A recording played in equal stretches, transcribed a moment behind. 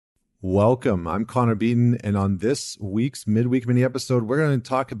Welcome. I'm Connor Beaton, and on this week's midweek mini episode, we're going to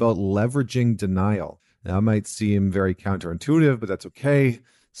talk about leveraging denial. Now, it might seem very counterintuitive, but that's okay.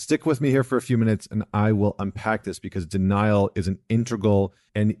 Stick with me here for a few minutes, and I will unpack this because denial is an integral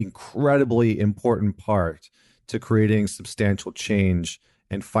and incredibly important part to creating substantial change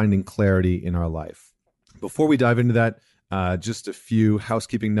and finding clarity in our life. Before we dive into that, just a few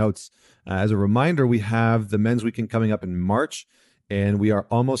housekeeping notes. As a reminder, we have the Men's Weekend coming up in March, and we are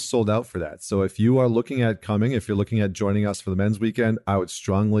almost sold out for that. So if you are looking at coming, if you're looking at joining us for the Men's Weekend, I would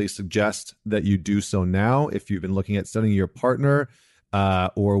strongly suggest that you do so now. If you've been looking at sending your partner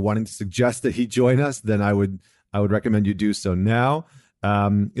or wanting to suggest that he join us, then I would recommend you do so now.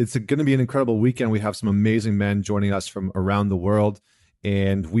 It's going to be an incredible weekend. We have some amazing men joining us from around the world,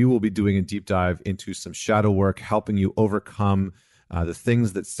 and we will be doing a deep dive into some shadow work, helping you overcome the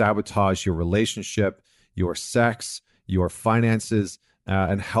things that sabotage your relationship, your sex, your finances,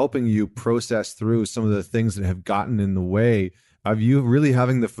 and helping you process through some of the things that have gotten in the way of you really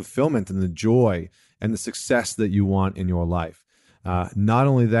having the fulfillment and the joy and the success that you want in your life. Not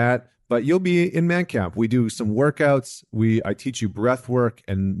only that, but you'll be in Man Camp. We do some workouts. I teach you breath work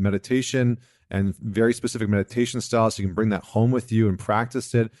and meditation and very specific meditation styles, so you can bring that home with you and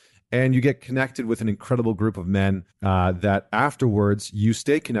practice it. And you get connected with an incredible group of men that afterwards you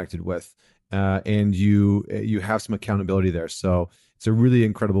stay connected with. And you have some accountability there. So it's a really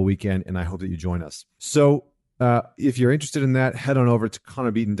incredible weekend, and I hope that you join us. So if you're interested in that, head on over to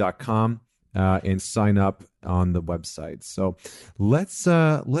connorbeaton.com and sign up on the website. So let's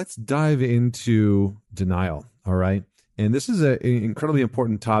dive into denial, all right? And this is an incredibly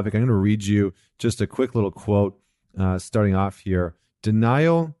important topic. I'm going to read you just a quick little quote starting off here.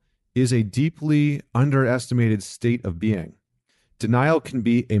 Denial is a deeply underestimated state of being. Denial can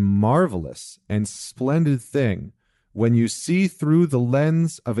be a marvelous and splendid thing when you see through the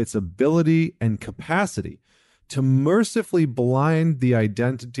lens of its ability and capacity to mercifully blind the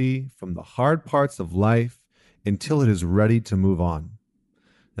identity from the hard parts of life until it is ready to move on.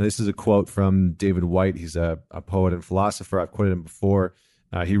 Now, this is a quote from David Whyte. He's a poet and philosopher. I've quoted him before.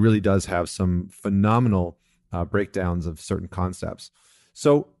 He really does have some phenomenal breakdowns of certain concepts.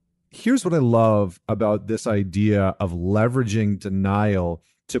 So here's what I love about this idea of leveraging denial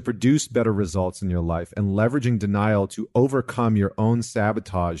to produce better results in your life and leveraging denial to overcome your own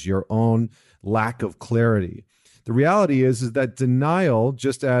sabotage, your own lack of clarity. The reality is that denial,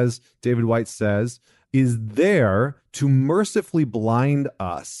 just as David Whyte says, is there to mercifully blind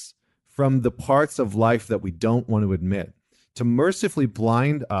us from the parts of life that we don't want to admit, to mercifully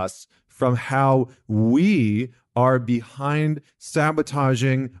blind us from how we are behind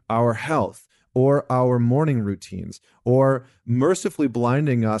sabotaging our health or our morning routines, or mercifully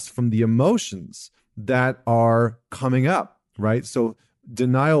blinding us from the emotions that are coming up, right? So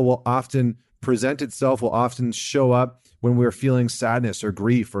denial will often present itself, will often show up when we're feeling sadness or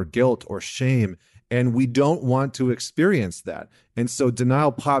grief or guilt or shame, and we don't want to experience that. And so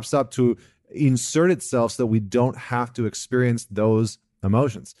denial pops up to insert itself so that we don't have to experience those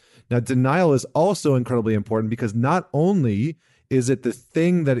emotions. Now, denial is also incredibly important because not only is it the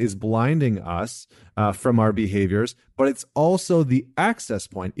thing that is blinding us from our behaviors, but it's also the access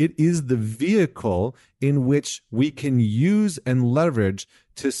point. It is the vehicle in which we can use and leverage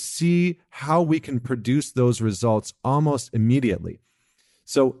to see how we can produce those results almost immediately.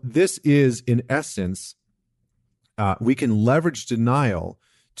 So this is, in essence, we can leverage denial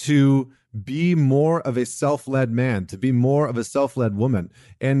to be more of a self-led man, to be more of a self-led woman.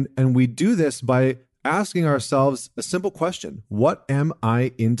 And we do this by asking ourselves a simple question: what am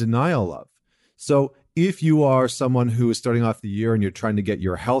I in denial of? So if you are someone who is starting off the year and you're trying to get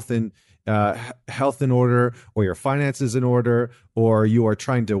your health in order, or your finances in order, or you are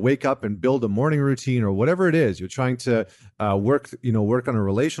trying to wake up and build a morning routine, or whatever it is, you're trying to work on a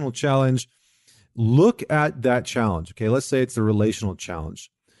relational challenge, look at that challenge. Okay, let's say it's a relational challenge.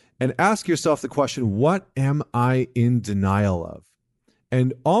 And ask yourself the question, what am I in denial of?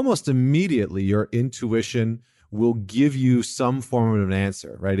 And almost immediately, your intuition will give you some form of an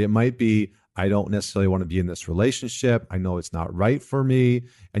answer, right? It might be, I don't necessarily want to be in this relationship. I know it's not right for me.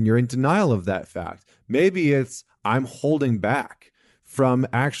 And you're in denial of that fact. Maybe it's, I'm holding back from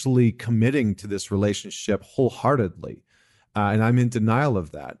actually committing to this relationship wholeheartedly. And I'm in denial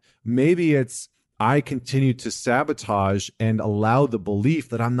of that. Maybe it's, I continue to sabotage and allow the belief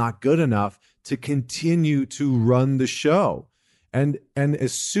that I'm not good enough to continue to run the show. And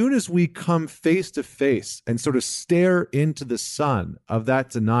as soon as we come face to face and sort of stare into the sun of that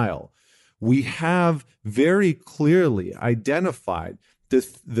denial, we have very clearly identified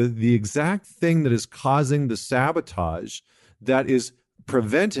the exact thing that is causing the sabotage that is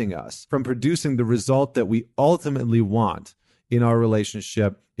preventing us from producing the result that we ultimately want in our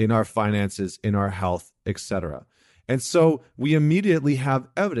relationship, in our finances, in our health, etc. And so we immediately have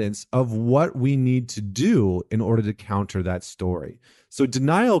evidence of what we need to do in order to counter that story. So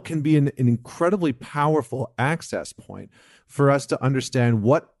denial can be an incredibly powerful access point for us to understand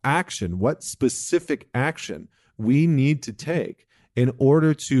what specific action we need to take in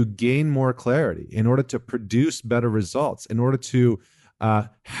order to gain more clarity, in order to produce better results, in order to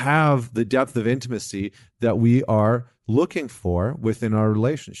have the depth of intimacy that we are looking for within our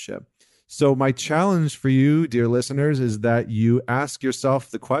relationship. So my challenge for you, dear listeners, is that you ask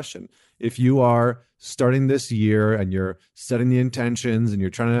yourself the question. If you are starting this year and you're setting the intentions and you're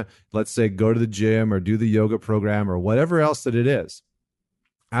trying to, let's say, go to the gym or do the yoga program or whatever else that it is,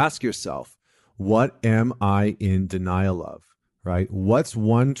 ask yourself, what am I in denial of, right? What's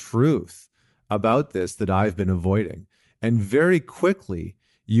one truth about this that I've been avoiding? And very quickly,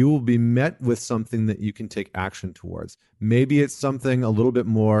 you will be met with something that you can take action towards. Maybe it's something a little bit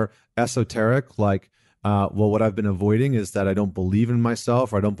more esoteric, like, what I've been avoiding is that I don't believe in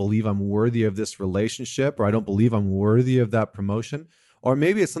myself, or I don't believe I'm worthy of this relationship, or I don't believe I'm worthy of that promotion. Or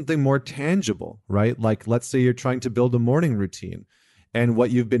maybe it's something more tangible, right? Like, let's say you're trying to build a morning routine. And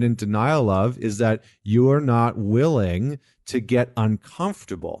what you've been in denial of is that you're not willing to get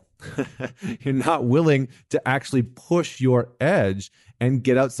uncomfortable. You're not willing to actually push your edge and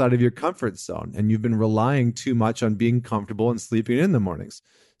get outside of your comfort zone. And you've been relying too much on being comfortable and sleeping in the mornings.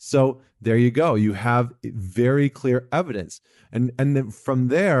 So there you go. You have very clear evidence. And then from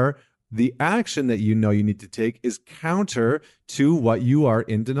there, the action that you know you need to take is counter to what you are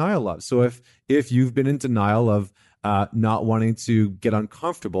in denial of. So if you've been in denial of not wanting to get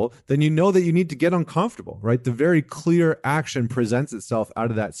uncomfortable, then you know that you need to get uncomfortable, right? The very clear action presents itself out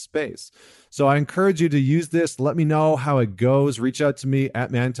of that space. So I encourage you to use this. Let me know how it goes. Reach out to me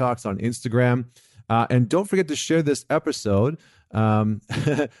at ManTalks on Instagram. And don't forget to share this episode.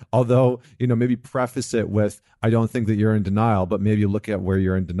 Although, maybe preface it with, I don't think that you're in denial, but maybe look at where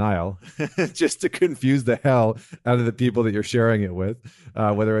you're in denial just to confuse the hell out of the people that you're sharing it with,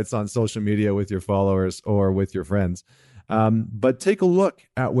 whether it's on social media with your followers or with your friends. But take a look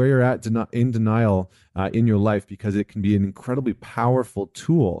at where you're at in denial in your life, because it can be an incredibly powerful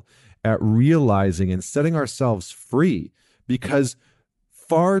tool at realizing and setting ourselves free, because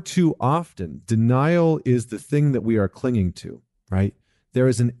far too often, denial is the thing that we are clinging to, right? There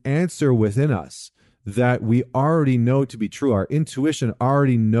is an answer within us that we already know to be true. Our intuition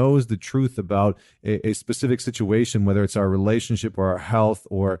already knows the truth about a specific situation, whether it's our relationship or our health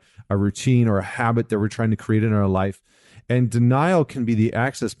or a routine or a habit that we're trying to create in our life. And denial can be the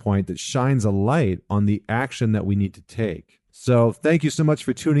access point that shines a light on the action that we need to take. So thank you so much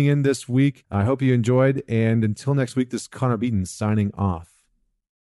for tuning in this week. I hope you enjoyed. And until next week, this is Connor Beaton signing off.